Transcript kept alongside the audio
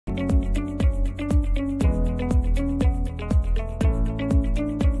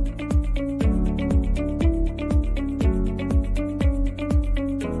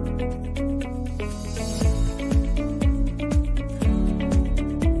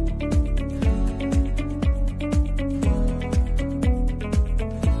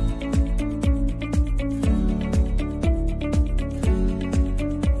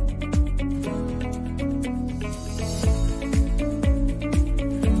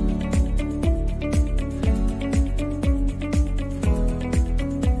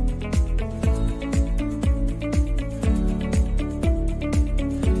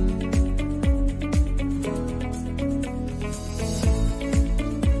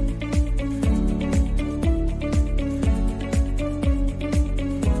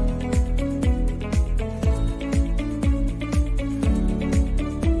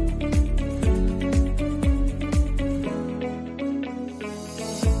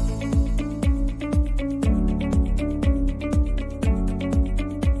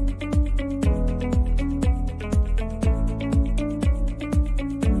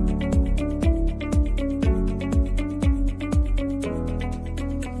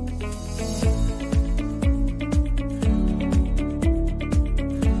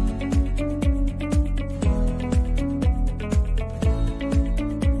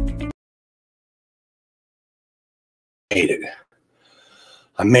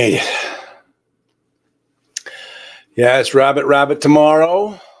I made it. Yes, rabbit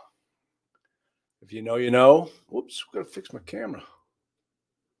tomorrow. If you know, you know. Whoops, gotta fix my camera.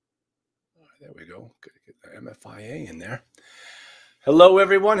 All right, there we go. Gotta get the MFIA in there. Hello,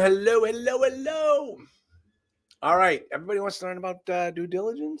 everyone. Hello. All right, everybody wants to learn about due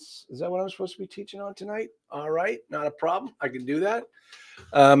diligence. Is that what I'm supposed to be teaching on tonight? All right, not a problem. I can do that.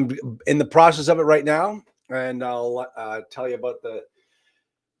 In the process of it right now, and I'll tell you about the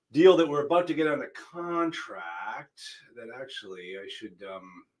deal that we're about to get on the contract. That actually I should.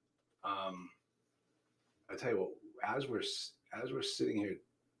 I tell you what, as we're sitting here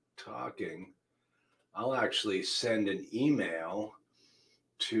talking, I'll actually send an email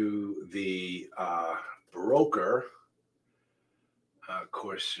to the broker. Of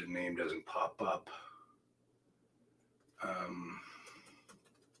course, your name doesn't pop up.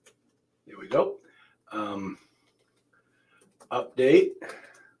 There we go. Update.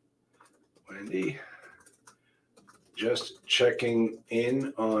 Wendy. Just checking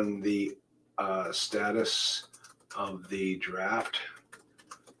in on the status of the draft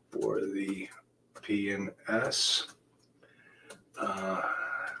for the P&S.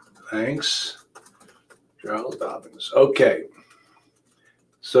 Thanks, Charles Dobens. Okay.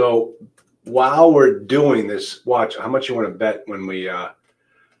 So while we're doing this, watch how much you want to bet when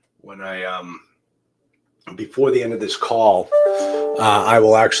before the end of this call, I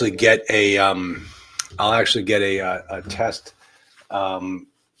will actually get a test.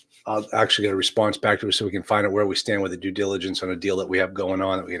 I'll actually get a response back to us so we can find out where we stand with the due diligence on a deal that we have going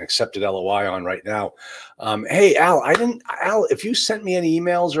on that we can accept an LOI on right now. Hey, Al, if you sent me any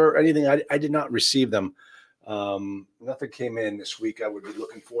emails or anything, I did not receive them. Nothing came in this week. I would be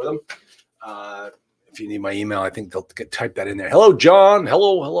looking for them. If you need my email, I think they'll type that in there. Hello, John.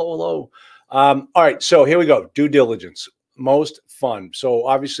 Hello. All right, so here we go. Due diligence, most fun. So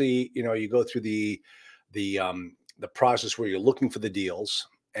obviously, you go through the process where you're looking for the deals,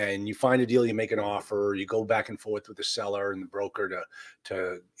 and you find a deal, you make an offer, you go back and forth with the seller and the broker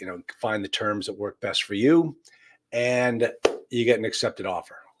to find the terms that work best for you, and you get an accepted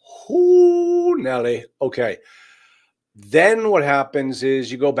offer. Ooh, Nelly. Okay. Then what happens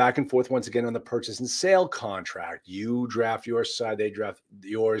is you go back and forth once again on the purchase and sale contract. You draft your side, they draft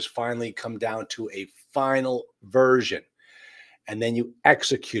yours, finally come down to a final version. And then you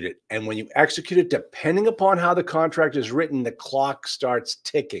execute it. And when you execute it, depending upon how the contract is written, the clock starts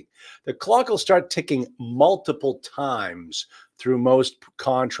ticking. The clock will start ticking multiple times through most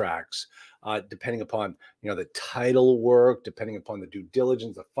contracts, depending upon the title work, depending upon the due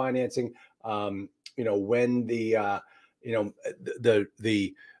diligence, the financing, when the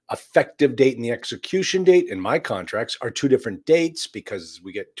effective date and the execution date in my contracts are two different dates because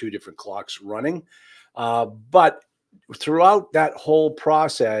we get two different clocks running. But throughout that whole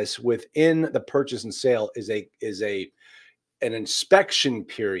process, within the purchase and sale is an inspection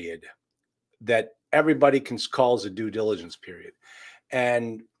period that everybody calls a due diligence period.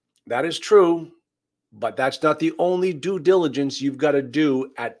 And that is true, but that's not the only due diligence you've got to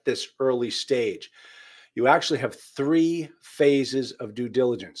do at this early stage. You actually have 3 phases of due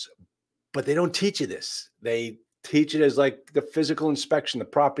diligence, but they don't teach you this. They teach it as like the physical inspection, the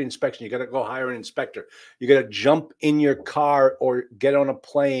property inspection. You got to go hire an inspector. You got to jump in your car or get on a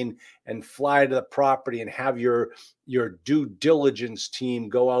plane and fly to the property and have your due diligence team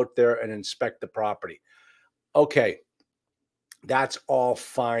go out there and inspect the property. Okay, that's all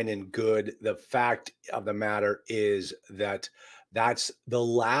fine and good. The fact of the matter is that that's the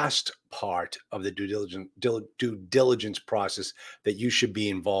last part of the due diligence process that you should be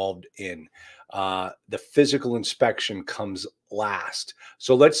involved in. The physical inspection comes last.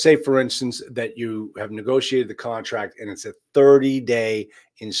 So let's say, for instance, that you have negotiated the contract and it's a 30-day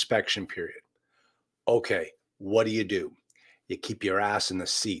inspection period. Okay, what do? You keep your ass in the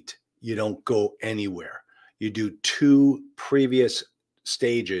seat. You don't go anywhere. You do 2 previous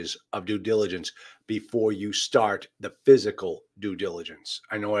stages of due diligence before you start the physical due diligence.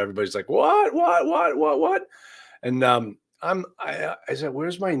 I know everybody's like, what? And I said,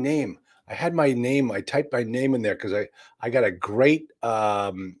 where's my name? I had my name. I typed my name in there because I got a great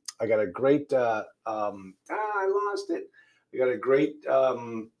I lost it. I got a great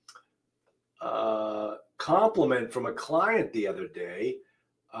compliment from a client the other day.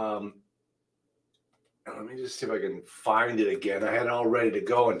 Let me just see if I can find it again. I had it all ready to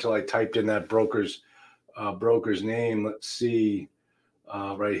go until I typed in that broker's name. Let's see,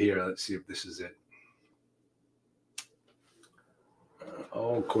 right here. Let's see if this is it.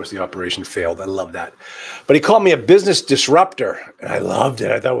 Oh, of course, the operation failed. I love that. But he called me a business disruptor, and I loved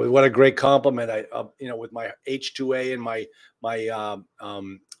it. I thought, what a great compliment. With my H2A and my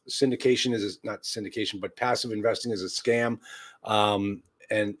syndication is not syndication, but passive investing is a scam.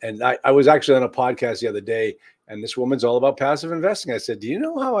 And I was actually on a podcast the other day, and this woman's all about passive investing. I said, "Do you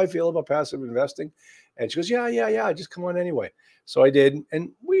know how I feel about passive investing?" And she goes, "Yeah. Just come on anyway." So I did,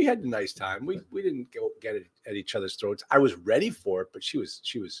 and we had a nice time. We didn't go get it at each other's throats. I was ready for it, but she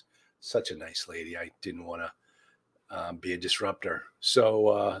was such a nice lady. I didn't want to be a disruptor,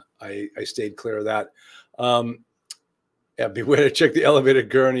 so I stayed clear of that. Yeah, beware to check the elevator,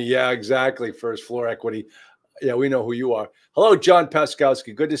 gurney. Yeah, exactly. First floor equity. Yeah, we know who you are. Hello, John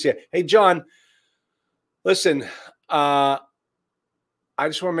Paskowski. Good to see you. Hey, John. Listen, I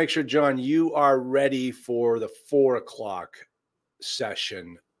just want to make sure, John, you are ready for the 4 o'clock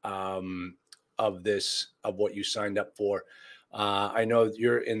session of what you signed up for. I know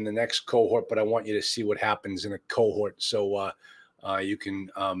you're in the next cohort, but I want you to see what happens in a cohort, so you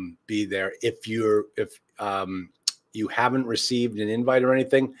can be there. If you haven't received an invite or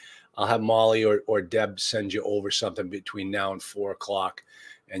anything, I'll have Molly or Deb send you over something between now and 4 o'clock,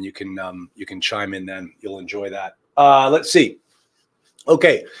 and you can chime in then. You'll enjoy that. Let's see.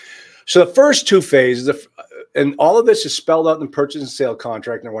 Okay. So the first 2 phases, and all of this is spelled out in the purchase and sale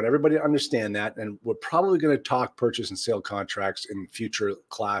contract. And I want everybody to understand that. And we're probably going to talk purchase and sale contracts in future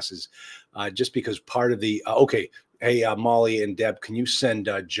classes, just because part of the, okay. Hey, Molly and Deb, can you send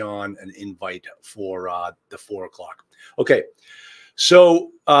John an invite for the 4 o'clock? Okay.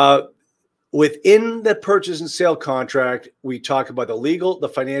 So within the purchase and sale contract, we talk about the legal, the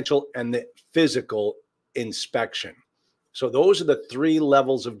financial, and the physical inspection. So those are the 3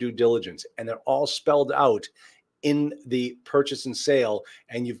 levels of due diligence, and they're all spelled out in the purchase and sale.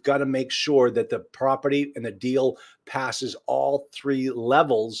 And you've got to make sure that the property and the deal passes all 3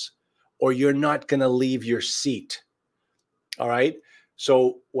 levels, or you're not going to leave your seat. All right.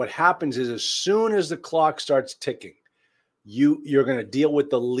 So what happens is, as soon as the clock starts ticking, you're going to deal with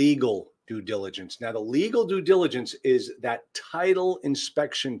the legal due diligence. Now, the legal due diligence is that title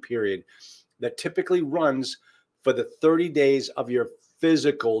inspection period that typically runs for the 30 days of your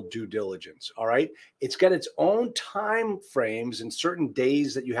physical due diligence. All right. It's got its own time frames and certain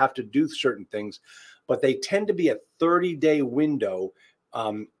days that you have to do certain things, but they tend to be a 30-day window,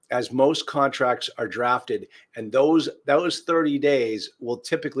 as most contracts are drafted. And those 30 days will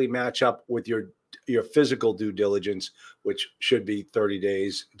typically match up with your physical due diligence, which should be 30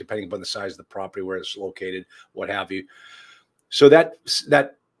 days, depending upon the size of the property, where it's located, what have you. So that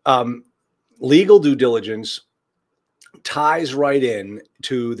legal due diligence ties right in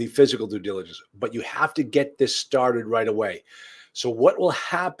to the physical due diligence, but you have to get this started right away. So what will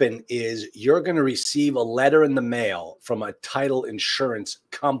happen is, you're going to receive a letter in the mail from a title insurance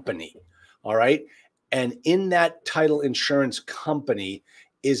company. All right. And in that title insurance company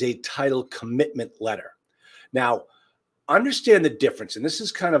is a title commitment letter. Now, understand the difference. And this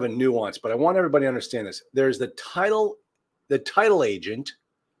is kind of a nuance, but I want everybody to understand this. There's the title agent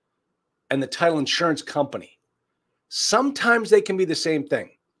and the title insurance company. Sometimes they can be the same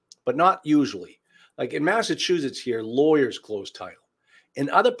thing, but not usually. Like in Massachusetts here, lawyers close title. In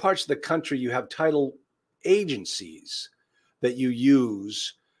other parts of the country, you have title agencies that you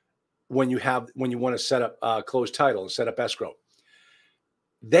use when you want to set up close title and set up escrow.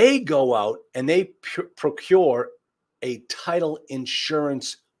 They go out and they procure a title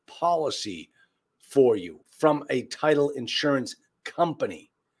insurance policy for you from a title insurance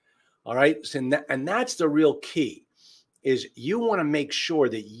company. All right. So, and that's the real key, is you want to make sure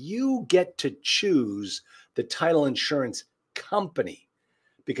that you get to choose the title insurance company,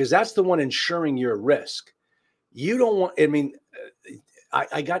 because that's the one insuring your risk. You don't want, I mean,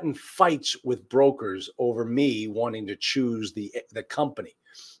 I got in fights with brokers over me wanting to choose the company.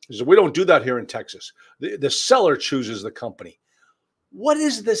 So we don't do that here in Texas. The seller chooses the company. What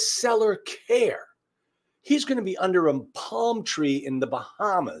does the seller care? He's going to be under a palm tree in the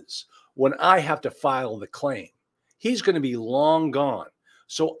Bahamas when I have to file the claim. He's going to be long gone.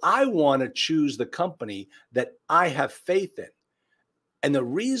 So I want to choose the company that I have faith in. And the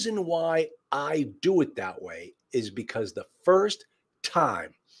reason why I do it that way is because the first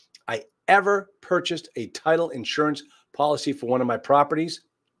time I ever purchased a title insurance policy for one of my properties,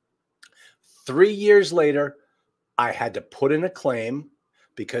 3 years later, I had to put in a claim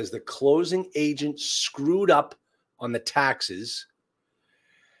because the closing agent screwed up on the taxes.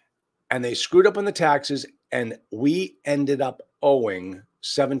 And they screwed up on the taxes, and we ended up owing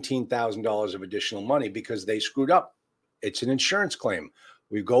 $17,000 of additional money because they screwed up. It's an insurance claim.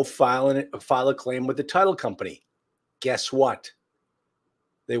 We go file a claim with the title company. Guess what?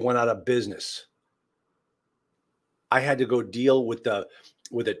 they went out of business. I had to go deal with the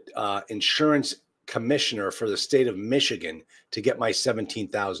insurance commissioner for the state of Michigan to get my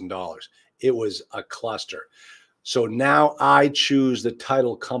 $17,000. It was a cluster. So now I choose the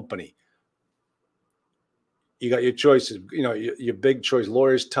title company. You got your choices, you know, your big choice: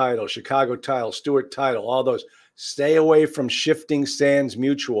 Lawyers Title, Chicago Title, Stewart Title, all those. Stay away from Shifting Sands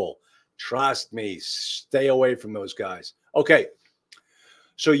Mutual. Trust me, stay away from those guys. Okay.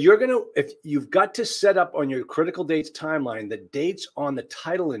 So if you've got to set up on your critical dates timeline, the dates on the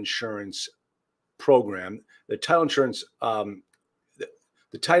title insurance program, the title insurance, the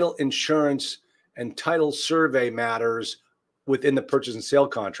title insurance and title survey matters within the purchase and sale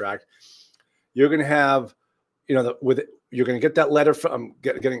contract. You're going to have, you know, you're going to get that letter from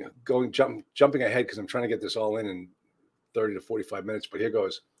jumping ahead because I'm trying to get this all in 30 to 45 minutes. But here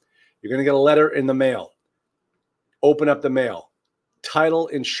goes. You're going to get a letter in the mail. Open up the mail. Title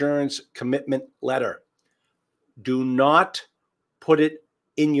insurance commitment letter. Do not put it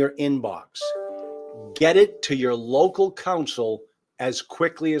in your inbox. Get it to your local counsel as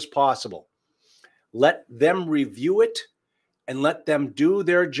quickly as possible. Let them review it and let them do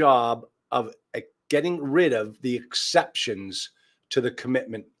their job of getting rid of the exceptions to the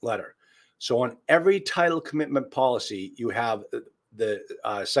commitment letter. So on every title commitment policy, you have the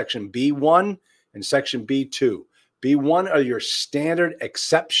section B1 and section B2. B1 are your standard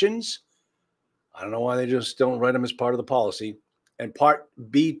exceptions. I don't know why they just don't write them as part of the policy. And part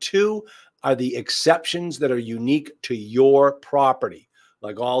B2 are the exceptions that are unique to your property,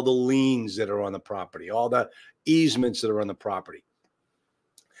 like all the liens that are on the property, all the easements that are on the property.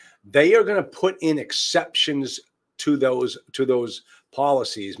 They are going to put in exceptions to those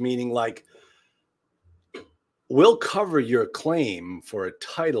policies, meaning like, we'll cover your claim for a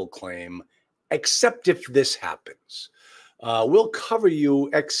title claim, except if this happens. We'll cover you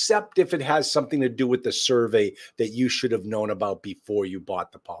except if it has something to do with the survey that you should have known about before you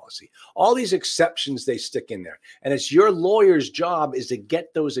bought the policy. All these exceptions they stick in there. And it's your lawyer's job is to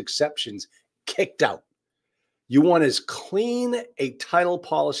get those exceptions kicked out. You want as clean a title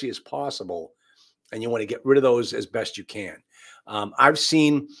policy as possible, and you want to get rid of those as best you can. I've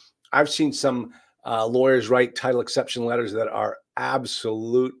seen some lawyers write title exception letters that are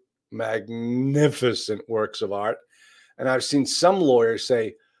absolute magnificent works of art. And I've seen some lawyers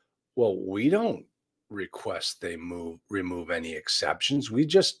say, well, we don't request they remove any exceptions. We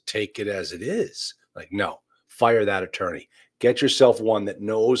just take it as it is. Like, no, fire that attorney. Get yourself one that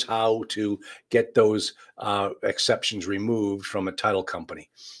knows how to get those exceptions removed from a title company.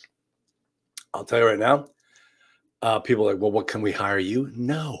 I'll tell you right now, people are like, well, what, can we hire you?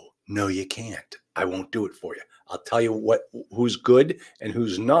 No, you can't. I won't do it for you. I'll tell you who's good and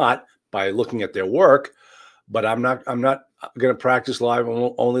who's not by looking at their work. But I'm not going to practice law.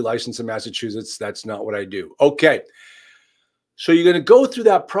 I'm only licensed in Massachusetts. That's not what I do. Okay. So you're going to go through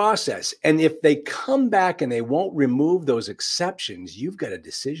that process. And if they come back and they won't remove those exceptions, you've got a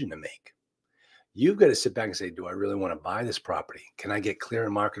decision to make. You've got to sit back and say, do I really want to buy this property? Can I get clear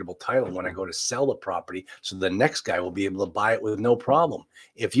and marketable title when I go to sell the property so the next guy will be able to buy it with no problem?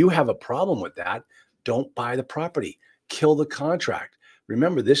 If you have a problem with that, don't buy the property. Kill the contract.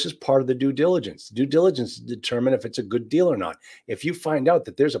 Remember, this is part of the due diligence. Due diligence to determine if it's a good deal or not. If you find out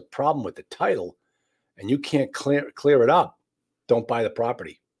that there's a problem with the title and you can't clear it up, don't buy the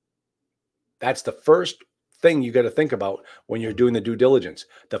property. That's the first thing you got to think about when you're doing the due diligence,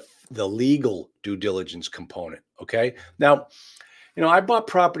 the legal due diligence component. Okay. Now, you know, I bought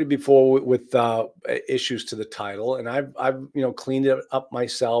property before with issues to the title, and I've cleaned it up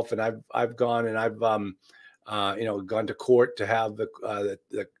myself, and I've gone and I've gone to court to have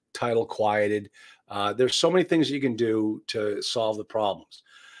the title quieted. There's so many things you can do to solve the problems,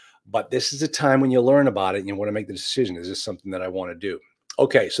 but this is a time when you learn about it and you want to make the decision. Is this something that I want to do?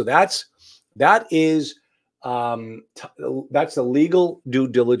 Okay, so that's the legal due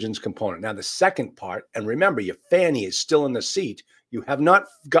diligence component. Now the second part, and remember, your fanny is still in the seat. You have not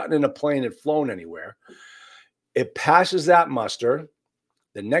gotten in a plane and flown anywhere. It passes that muster.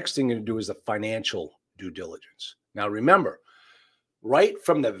 The next thing to do is the financial due diligence. Now, remember, right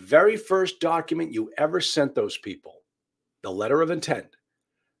from the very first document you ever sent those people, the letter of intent,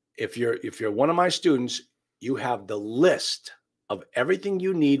 if you're one of my students, you have the list of everything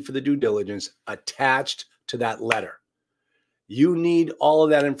you need for the due diligence attached to that letter. You need all of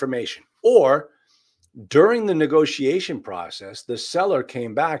that information. Or during the negotiation process, the seller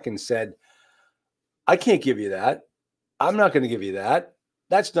came back and said, I can't give you that. I'm not going to give you that.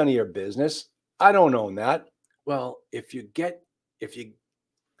 That's none of your business. I don't own that. Well, if you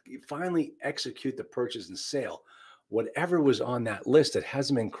finally execute the purchase and sale, whatever was on that list that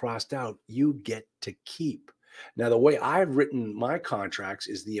hasn't been crossed out, you get to keep. Now, the way I've written my contracts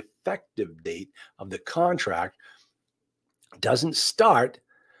is the effective date of the contract doesn't start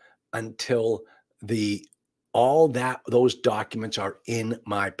until those documents are in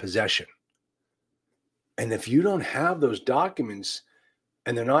my possession. And if you don't have those documents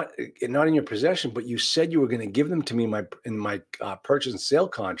and they're not in your possession, but you said you were going to give them to me in my purchase and sale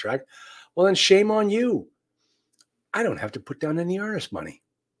contract, well, then shame on you. I don't have to put down any earnest money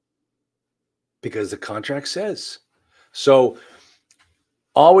because the contract says. So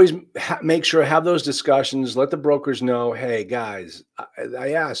always make sure have those discussions. Let the brokers know, hey, guys,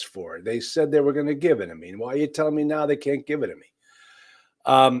 I asked for it. They said they were going to give it to me. Why are you telling me now they can't give it to me?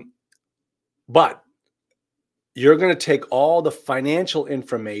 But you're going to take all the financial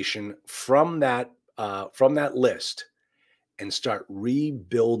information from that list and start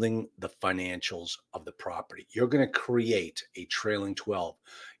rebuilding the financials of the property. You're going to create a trailing 12.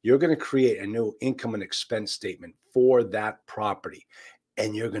 You're going to create a new income and expense statement for that property.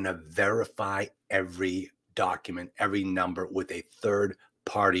 And you're going to verify every document, every number with a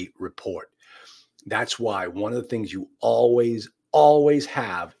third-party report. That's why one of the things you always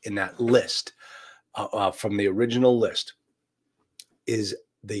have in that list from the original list is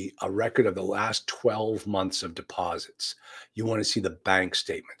a record of the last 12 months of deposits. You want to see the bank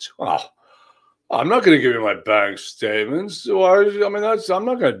statements. Oh, I'm not going to give you my bank statements. I'm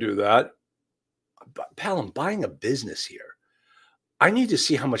not going to do that. But, pal, I'm buying a business here. I need to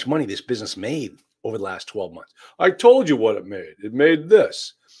see how much money this business made over the last 12 months. I told you what it made. It made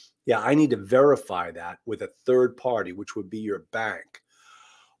this. Yeah, I need to verify that with a third party, which would be your bank.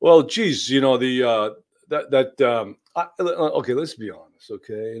 Well, geez, okay, let's be honest,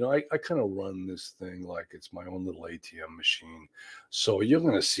 okay? I kind of run this thing like it's my own little ATM machine. So you're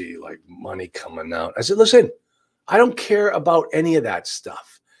going to see like money coming out. I said, listen, I don't care about any of that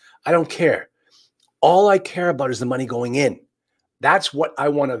stuff. I don't care. All I care about is the money going in. That's what I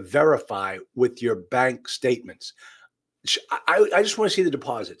want to verify with your bank statements. I just want to see the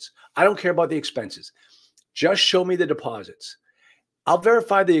deposits. I don't care about the expenses. Just show me the deposits. I'll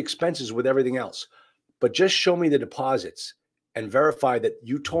verify the expenses with everything else, but just show me the deposits and verify that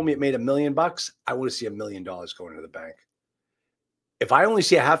you told me it made $1 million. I want to see $1 million going to the bank. If I only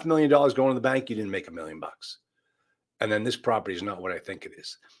see $500,000 going to the bank, you didn't make $1 million. And then this property is not what I think it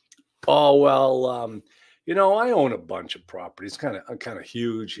is. Oh, well, I own a bunch of properties. I'm kind of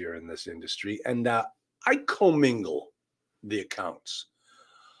huge here in this industry, and I commingle the accounts.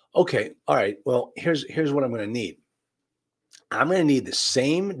 Okay, all right. Well, here's what I'm going to need. I'm going to need the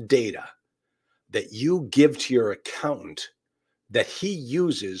same data that you give to your accountant that he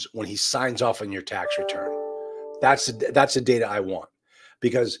uses when he signs off on your tax return. That's the data I want,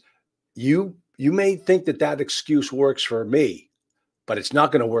 because you may think that excuse works for me, but it's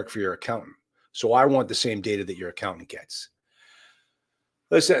not going to work for your accountant. So I want the same data that your accountant gets.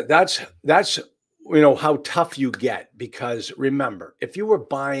 Listen, that's how tough you get, because remember, if you were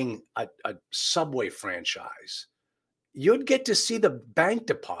buying a Subway franchise, you'd get to see the bank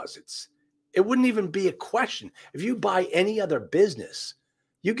deposits. It wouldn't even be a question. If you buy any other business,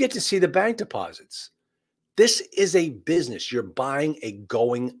 you get to see the bank deposits. This is a business. You're buying a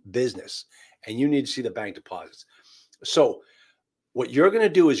going business, and you need to see the bank deposits. So what you're going to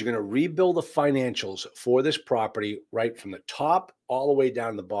do is you're going to rebuild the financials for this property right from the top all the way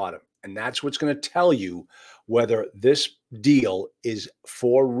down to the bottom. And that's what's going to tell you whether this deal is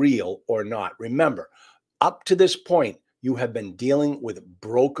for real or not. Remember, up to this point, you have been dealing with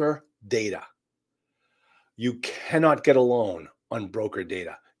broker data. You cannot get a loan on broker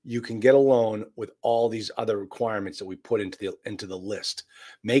data. You can get a loan with all these other requirements that we put into the list.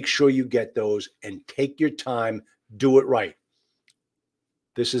 Make sure you get those and take your time. Do it right.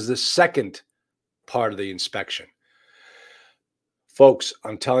 This is the second part of the inspection. Folks,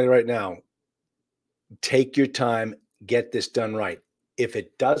 I'm telling you right now, take your time, get this done right. If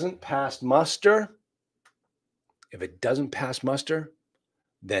it doesn't pass muster,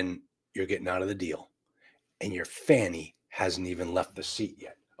 then you're getting out of the deal. And your fanny hasn't even left the seat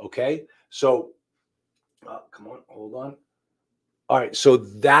yet. Okay? So, come on, hold on. All right, so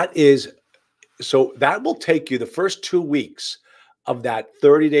that will take you the first 2 weeks of that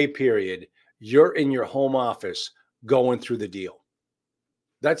 30-day period. You're in your home office going through the deal.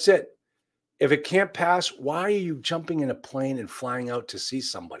 That's it. If it can't pass, why are you jumping in a plane and flying out to see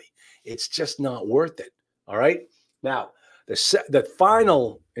somebody? It's just not worth it. All right? Now, the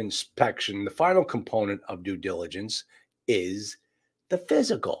final inspection, the final component of due diligence is the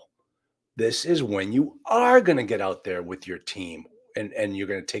physical. This is when you are going to get out there with your team and you're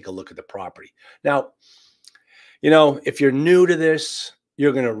going to take a look at the property. Now, If you're new to this,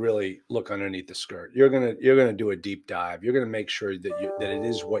 you're going to really look underneath the skirt. You're going to do a deep dive. You're going to make sure that it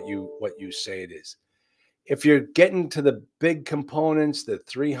is what you say it is. If you're getting to the big components, the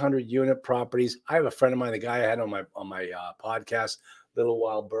 300 unit properties, I have a friend of mine, the guy I had on my podcast a little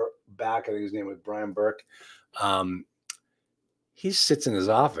while back. I think his name was Brian Burke. He sits in his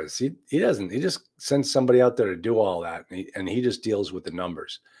office. He just sends somebody out there to do all that, and he just deals with the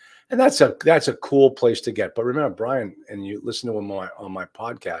numbers. And that's a cool place to get. But remember, Brian, and you listen to him on my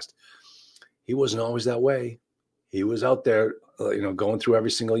podcast, he wasn't always that way. He was out there, going through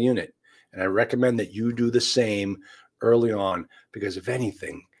every single unit. And I recommend that you do the same early on, because if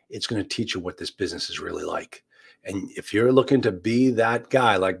anything, it's going to teach you what this business is really like. And if you're looking to be that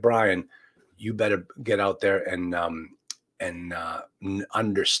guy like Brian, you better get out there and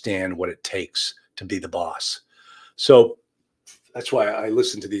understand what it takes to be the boss. So that's why I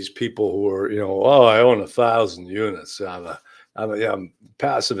listen to these people who are, I own 1,000 units. I'm a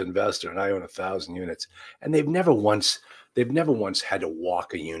passive investor and I own 1,000 units. And they've never once had to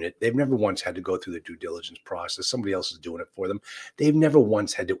walk a unit. They've never once had to go through the due diligence process. Somebody else is doing it for them. They've never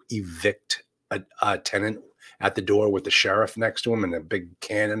once had to evict a tenant at the door with the sheriff next to him and a big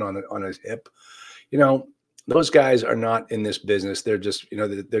cannon on his hip. Those guys are not in this business. They're just,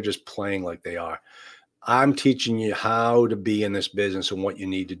 they're just playing like they are. I'm teaching you how to be in this business and what you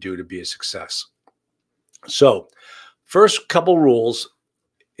need to do to be a success. So first couple rules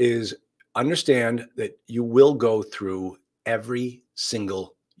is understand that you will go through every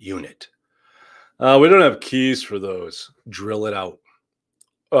single unit. We don't have keys for those. Drill it out.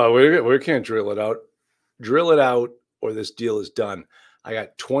 We can't drill it out. Drill it out or this deal is done. I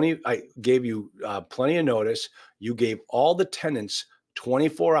gave you plenty of notice. You gave all the tenants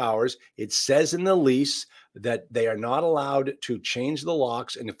 24 hours. It says in the lease that they are not allowed to change the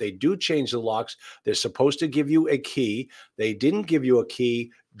locks. And if they do change the locks, they're supposed to give you a key. They didn't give you a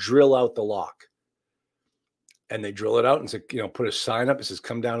key. Drill out the lock. And they drill it out and say, put a sign up. It says,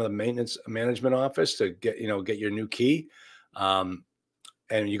 come down to the maintenance management office to get your new key. And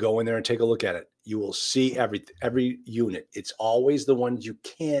you go in there and take a look at it. You will see every unit. It's always the ones you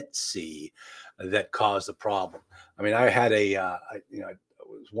can't see that cause the problem. I mean, I had it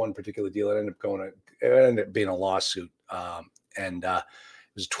was one particular deal that ended up being a lawsuit. And it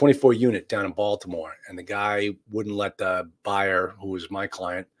was a 24 unit down in Baltimore. And the guy wouldn't let the buyer, who was my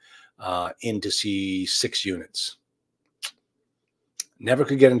client, in to see 6 units. Never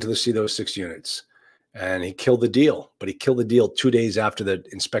could get into to see those 6 units. And he killed the deal, but he killed the deal 2 days after the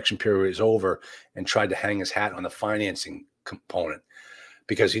inspection period was over and tried to hang his hat on the financing component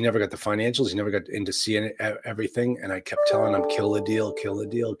because he never got the financials. He never got in to see everything. And I kept telling him, kill the deal, kill the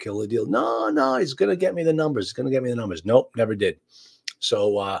deal, kill the deal. No, he's going to get me the numbers. He's going to get me the numbers. Nope, never did.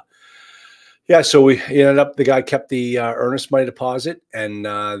 So, so we ended up, the guy kept the earnest money deposit and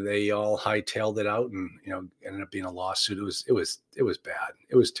they all hightailed it out and, ended up being a lawsuit. It was bad.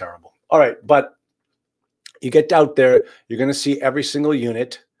 It was terrible. All right. But you get out there, you're going to see every single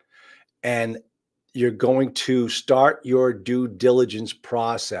unit and you're going to start your due diligence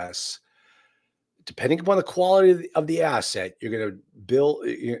process. Depending upon the quality of the asset, you're going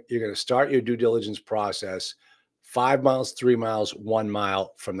to start your due diligence process 5 miles, 3 miles, 1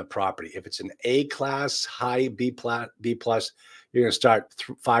 mile from the property. If it's an A class, high B plus, you're going to start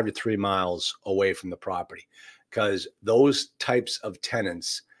 5 to 3 miles away from the property because those types of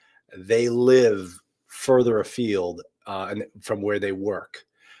tenants, they live further afield and from where they work.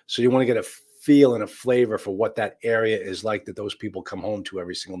 So you want to get a feel and a flavor for what that area is like that those people come home to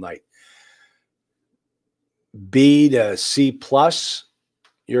every single night. B to C plus,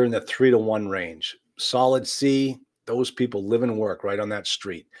 you're in the 3 to 1 range. Solid C, those people live and work right on that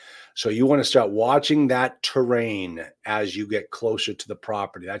street. So you want to start watching that terrain as you get closer to the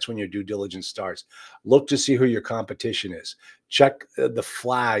property. That's when your due diligence starts. Look to see who your competition is. Check the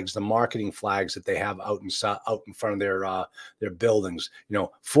flags, the marketing flags that they have out in front of their buildings.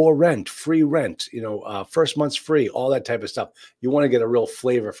 For rent, free rent. First month's free. All that type of stuff. You want to get a real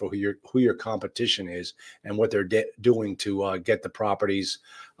flavor for who your competition is and what they're doing to get the properties.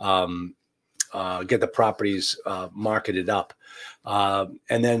 Marketed up.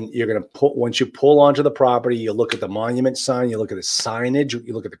 And then you're going to once you pull onto the property, you look at the monument sign, you look at the signage,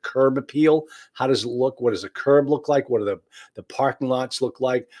 you look at the curb appeal. How does it look? What does the curb look like? What do the parking lots look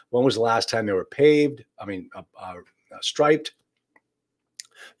like? When was the last time they were paved? Striped.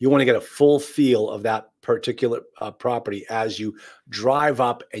 You want to get a full feel of that particular property as you drive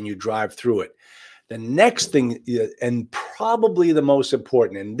up and you drive through it. The next thing, and probably the most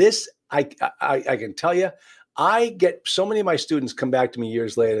important, and this I can tell you, I get so many of my students come back to me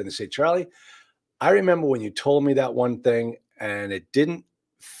years later and they say, Charlie, I remember when you told me that one thing, and it didn't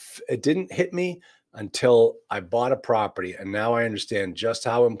hit me until I bought a property, and now I understand just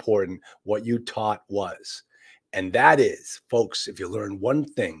how important what you taught was. And that is, folks, if you learn one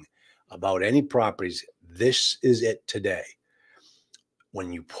thing about any properties, this is it today.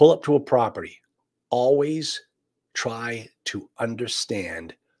 When you pull up to a property, always try to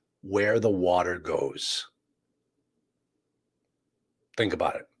understand where the water goes. Think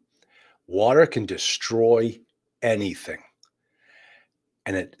about it. Water can destroy anything,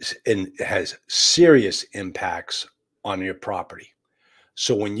 and it has serious impacts on your property.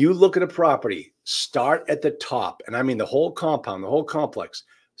 So when you look at a property, start at the top, and I mean the whole compound, the whole complex.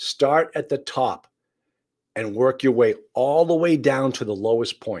 Start at the top and work your way all the way down to the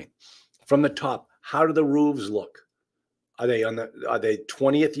lowest point. From the top, how do the roofs look? Are they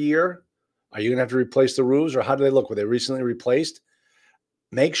 20th year? Are you going to have to replace the roofs, or how do they look? Were they recently replaced?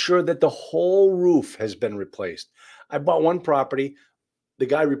 Make sure that the whole roof has been replaced. I bought one property. The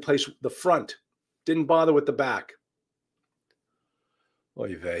guy replaced the front, didn't bother with the back.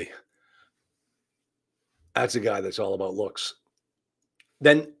 Oy vey. That's a guy that's all about looks.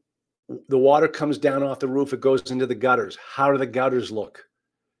 Then the water comes down off the roof. It goes into the gutters. How do the gutters look?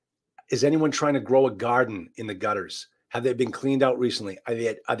 Is anyone trying to grow a garden in the gutters? Have they been cleaned out recently?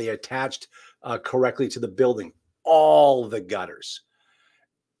 Are they attached correctly to the building? All the gutters.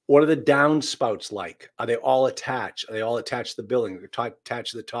 What are the downspouts like? Are they all attached? Are they all attached to the building? They're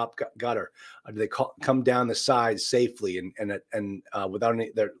attached to the top gutter? Do they come down the sides safely and without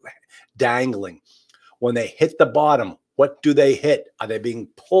any? They're dangling. When they hit the bottom, what do they hit? Are they being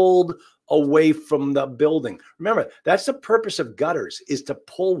pulled away from the building? Remember, that's the purpose of gutters, is to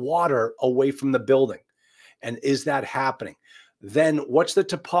pull water away from the building. And is that happening? Then what's the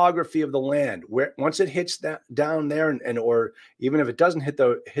topography of the land? Where once it hits that down there, and or even if it doesn't hit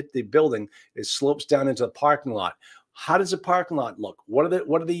the building, it slopes down into the parking lot. How does the parking lot look? What are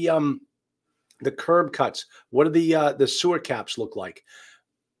the curb cuts? What are the sewer caps look like?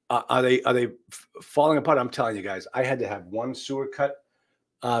 Are they falling apart? I'm telling you guys, I had to have one sewer cap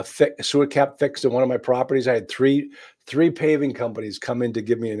fixed in one of my properties. I had three paving companies come in to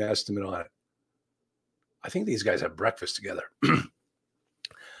give me an estimate on it. I think these guys have breakfast together.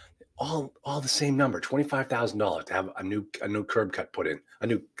 all the same number, $25,000 to have a new curb cut put in, a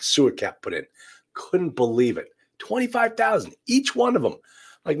new sewer cap put in. Couldn't believe it. 25,000 each one of them.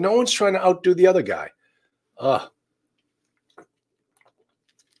 Like, no one's trying to outdo the other guy. And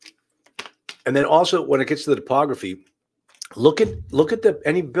then also, when it gets to the topography, look at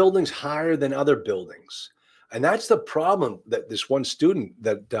any buildings higher than other buildings. And that's the problem that this one student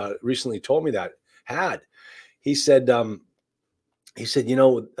that recently told me that had. He said, I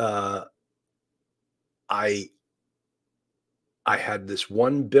had this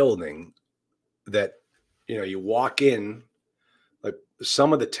one building that, you walk in, like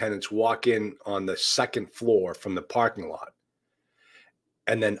some of the tenants walk in on the second floor from the parking lot.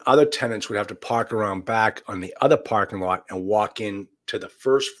 And then other tenants would have to park around back on the other parking lot and walk in to the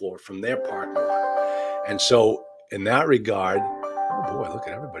first floor from their parking lot. And so in that regard, oh boy, look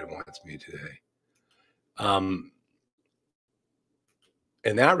at everybody wants me today.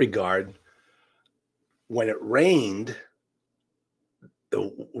 In that regard, when it rained,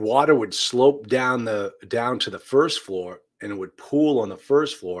 the water would slope down to the first floor, and it would pool on the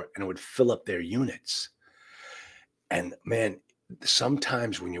first floor, and it would fill up their units. And man,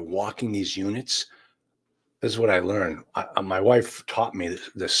 sometimes when you're walking these units, this is what I learned. My wife taught me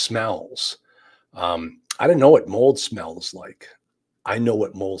the smells. I didn't know what mold smells like. I know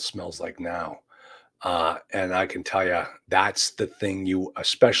what mold smells like now. And I can tell you, that's the thing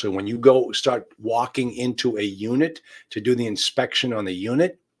especially when you start walking into a unit to do the inspection on the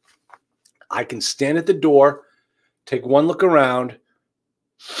unit. I can stand at the door, take one look around,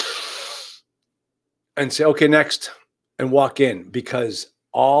 and say, okay, next, and walk in, because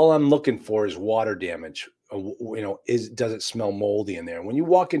all I'm looking for is water damage. Does it smell moldy in there? And when you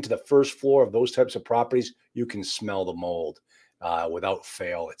walk into the first floor of those types of properties, you can smell the mold without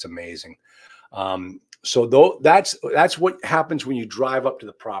fail. It's amazing. So that's what happens when you drive up to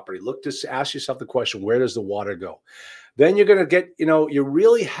the property. Ask yourself the question, where does the water go? Then you're going to get, you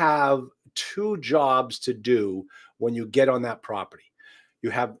really have two jobs to do when you get on that property.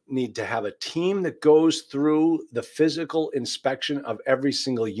 You need to have a team that goes through the physical inspection of every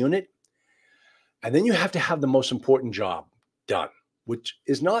single unit. And then you have to have the most important job done, which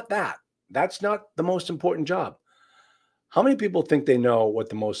is not that. That's not the most important job. How many people think they know what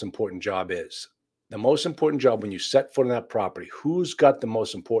the most important job is? The most important job when you set foot on that property, who's got the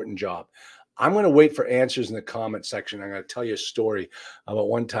most important job? I'm going to wait for answers in the comment section. I'm going to tell you a story about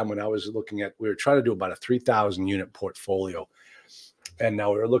one time when I was looking at, we were trying to do about a 3,000 unit portfolio. And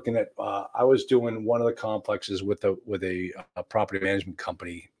now we were looking at, I was doing one of the complexes with a property management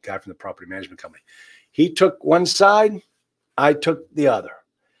company, guy from the property management company. He took one side, I took the other.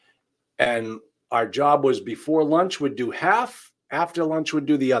 And our job was before lunch would do half, after lunch would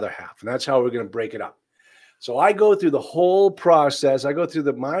do the other half. And that's how we're going to break it up. So I go through the whole process. I go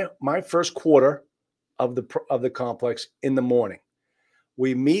through my first quarter of the complex in the morning.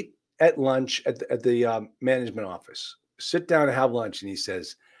 We meet at lunch at the management office, sit down and have lunch. And he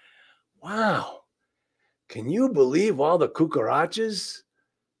says, "Wow, can you believe all the cucarachas?"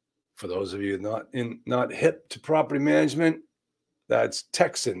 For those of you not hip to property management, that's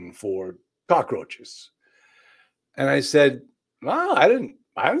Texan for cockroaches. And I said, "Wow, I didn't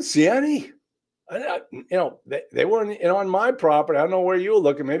see any. They weren't on my property. I don't know where you were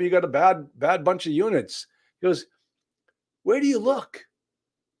looking. Maybe you got a bad bunch of units." He goes, "Where do you look?"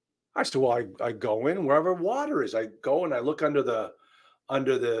 I said, "Well, I go in wherever water is. I go and I look under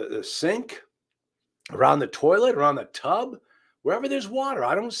the sink, around the toilet, around the tub, wherever there's water.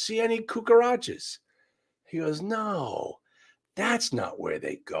 I don't see any cucarachas." He goes, "No, that's not where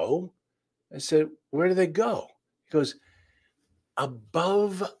they go." I said, "Where do they go?" He goes,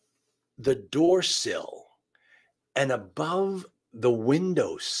 "Above the door sill and above the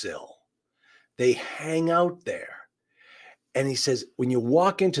windowsill. They hang out there." And he says, when you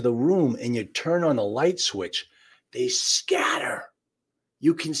walk into the room and you turn on the light switch, they scatter.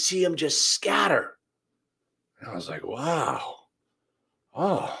 You can see them just scatter. And I was like, wow.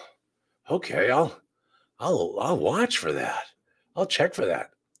 Oh, okay. I'll watch for that. I'll check for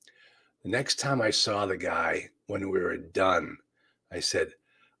that. The next time I saw the guy when we were done, I said,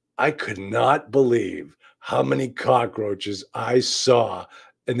 "I could not believe how many cockroaches I saw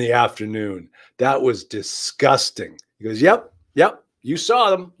in the afternoon. That was disgusting." He goes, Yep, you saw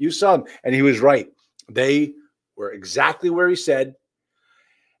them. You saw them." And he was right. They were exactly where he said.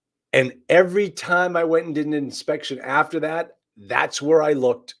 And every time I went and did an inspection after that, that's where I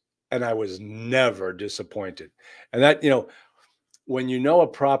looked. And I was never disappointed. And that, when you know a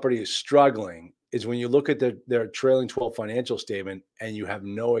property is struggling is when you look at their trailing 12 financial statement and you have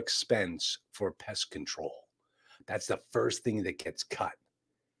no expense for pest control. That's the first thing that gets cut.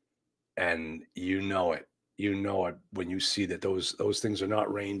 And you know it when you see that those things are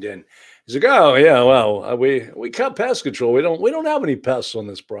not reined in. He's like, "Oh yeah, well, we cut pest control. We don't have any pests on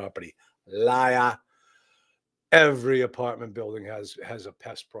this property." Liar. Every apartment building has a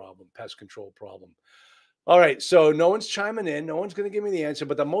pest control problem. All right, so no one's chiming in. No one's going to give me the answer.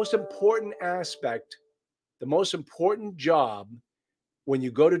 But the most important aspect, the most important job when you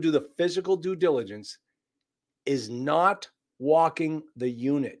go to do the physical due diligence is not walking the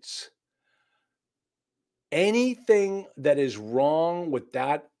units. Anything that is wrong with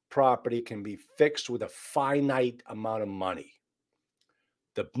that property can be fixed with a finite amount of money.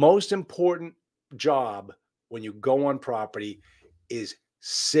 The most important job when you go on property is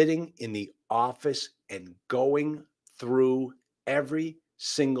sitting in the office and going through every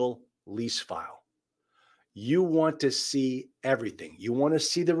single lease file. You want to see everything. You want to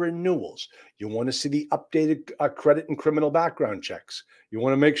see the renewals. You want to see the updated credit and criminal background checks. You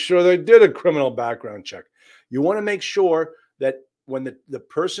want to make sure they did a criminal background check. You want to make sure that when the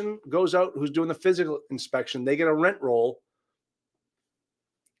person goes out who's doing the physical inspection, they get a rent roll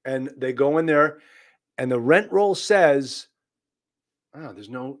and they go in there and the rent roll says, "Oh, there's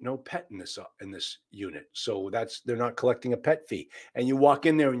no pet in this unit." So they're not collecting a pet fee. And you walk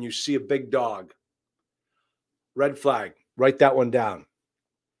in there and you see a big dog. Red flag, write that one down.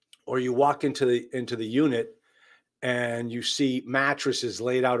 Or you walk into the unit and you see mattresses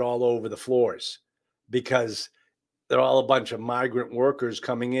laid out all over the floors because they're all a bunch of migrant workers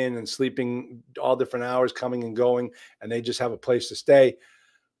coming in and sleeping all different hours, coming and going, and they just have a place to stay.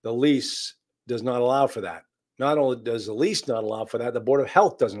 The lease does not allow for that. Not only does the lease not allow for that, the Board of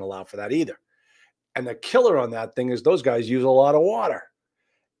Health doesn't allow for that either. And the killer on that thing is those guys use a lot of water.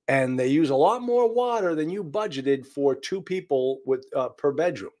 And they use a lot more water than you budgeted for two people with per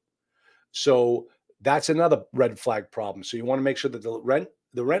bedroom. So that's another red flag problem. So you want to make sure that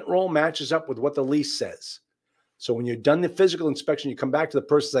the rent roll matches up with what the lease says. So when you're done the physical inspection, you come back to the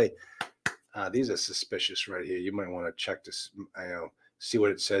person and say, "These are suspicious right here. You might want to check this. See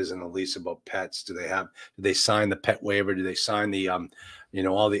what it says in the lease about pets. Do they sign the pet waiver? Do they sign the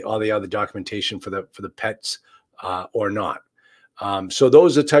all the other documentation for the pets or not?" So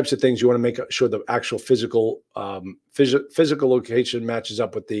those are the types of things you want to make sure the actual physical location matches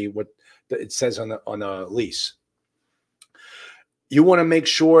up with what it says on the lease. You want to make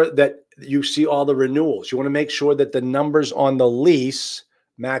sure that you see all the renewals. You want to make sure that the numbers on the lease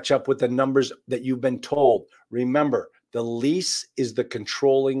match up with the numbers that you've been told. Remember, the lease is the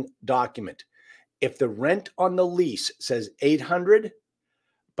controlling document. If the rent on the lease says $800,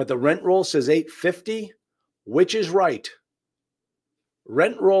 but the rent roll says $850, which is right?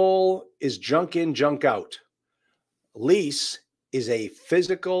 Rent roll is junk in, junk out. Lease is a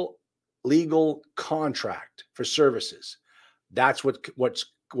physical, legal contract for services. That's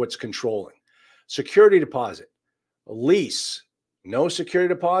what's controlling. Security deposit. Lease, no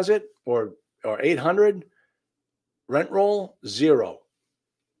security deposit or 800. Rent roll, 0.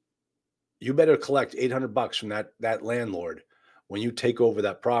 You better collect $800 from that landlord when you take over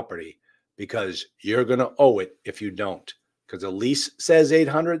that property, because you're going to owe it if you don't. Because the lease says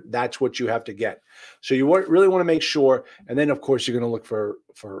 800, that's what you have to get. So you really want to make sure. And then, of course, you're going to look for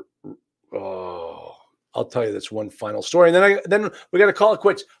I'll tell you this one final story. And then we got to call it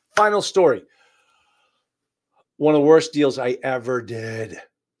quits. Final story. One of the worst deals I ever did.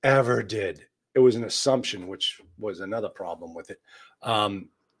 It was an assumption, which was another problem with it.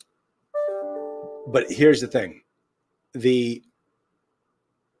 But here's the thing. The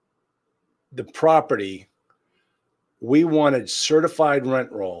property, we wanted certified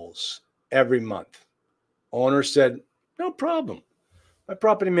rent rolls every month. Owner said, no problem. My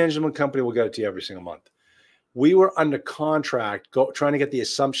property management company will get it to you every single month. We were under contract, trying to get the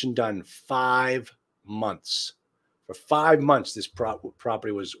assumption done 5 months. For 5 months, this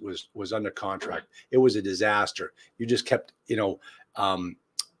property was under contract. It was a disaster. You just kept,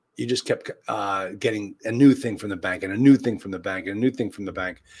 getting a new thing from the bank and a new thing from the bank and a new thing from the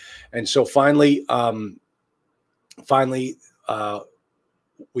bank. And so finally,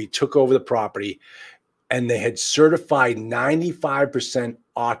 we took over the property, and they had certified 95%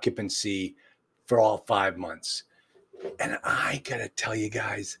 occupancy for all 5 months. And I got to tell you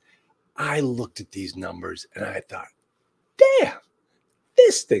guys, I looked at these numbers and I thought, damn,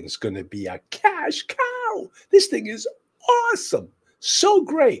 this thing's going to be a cash cow. This thing is awesome. So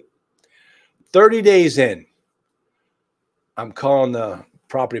great. 30 days in, I'm calling the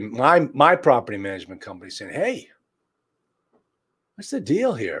property, my property management company, saying, hey, what's the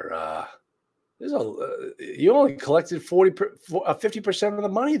deal here? You only collected 50% of the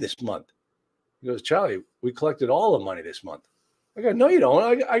money this month. He goes, Charlie, we collected all the money this month. I go, no, you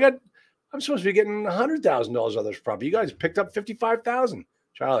don't. I'm supposed to be getting $100,000 out of this property. You guys picked up $55,000.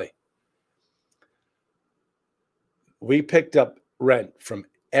 Charlie, we picked up rent from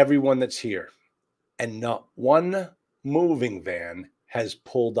everyone that's here, and not one moving van has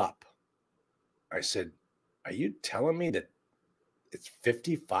pulled up. I said, are you telling me that it's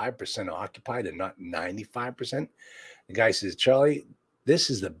 55% occupied and not 95%? The guy says, Charlie,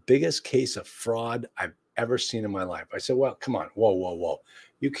 this is the biggest case of fraud I've ever seen in my life. I said, well, come on. Whoa.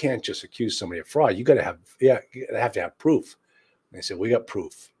 You can't just accuse somebody of fraud. You got to have to have proof. And they said, we got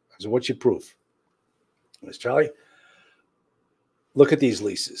proof. I said, what's your proof? I said, Charlie, look at these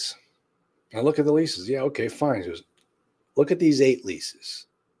leases. I look at the leases. Yeah, okay, fine. He goes, look at these 8 leases.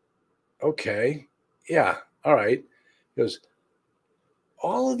 Okay. Yeah. All right. He goes,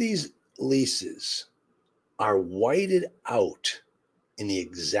 all of these leases are whited out in the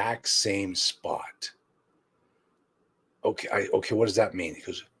exact same spot. Okay, what does that mean? He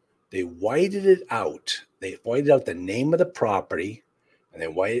goes, they whited it out. They whited out the name of the property, and they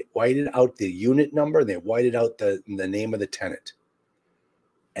whited out the unit number, and they whited out the name of the tenant.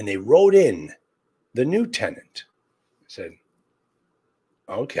 And they wrote in the new tenant. I said,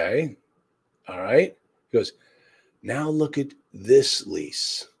 okay, all right. He goes, now look at this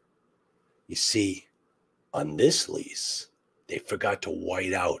lease. You see, on this lease, they forgot to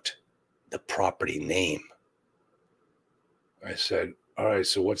white out the property name. I said, all right,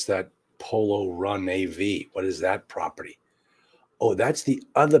 so what's that Polo Run AV? What is that property? Oh, that's the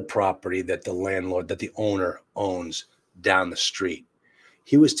other property that the owner owns down the street.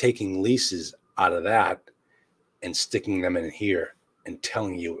 He was taking leases out of that and sticking them in here and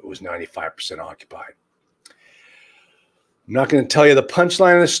telling you it was 95% occupied. I'm not going to tell you the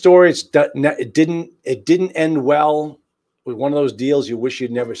punchline of the story. It didn't end well. It was one of those deals you wish you'd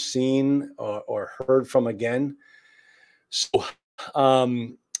never seen or heard from again. So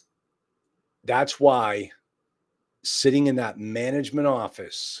that's why sitting in that management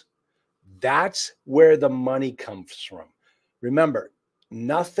office, that's where the money comes from. Remember,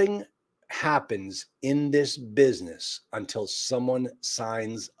 nothing happens in this business until someone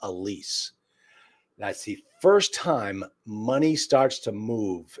signs a lease. That's the first time money starts to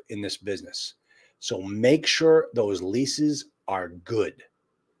move in this business. So make sure those leases are good,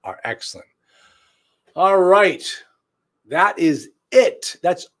 are excellent. All right. That is it.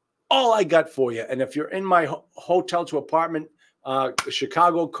 That's all I got for you. And if you're in my hotel to apartment,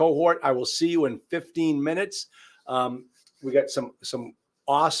 Chicago cohort, I will see you in 15 minutes. We got some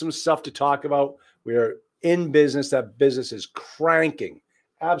awesome stuff to talk about. We're in business. That business is cranking,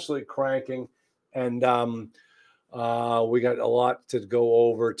 absolutely cranking. And we got a lot to go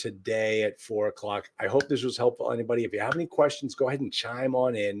over today at 4 o'clock. I hope this was helpful. Anybody, if you have any questions, go ahead and chime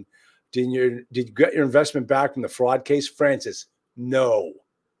on in. Did you get your investment back from the fraud case, Francis? No,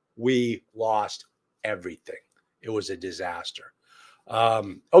 we lost everything. It was a disaster.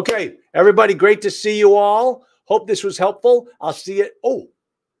 Okay, everybody, great to see you all. Hope this was helpful. I'll see you. Oh,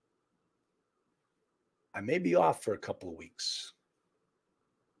 I may be off for a couple of weeks.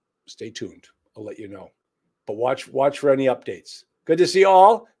 Stay tuned. I'll let you know. But watch for any updates. Good to see you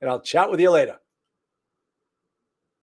all, and I'll chat with you later.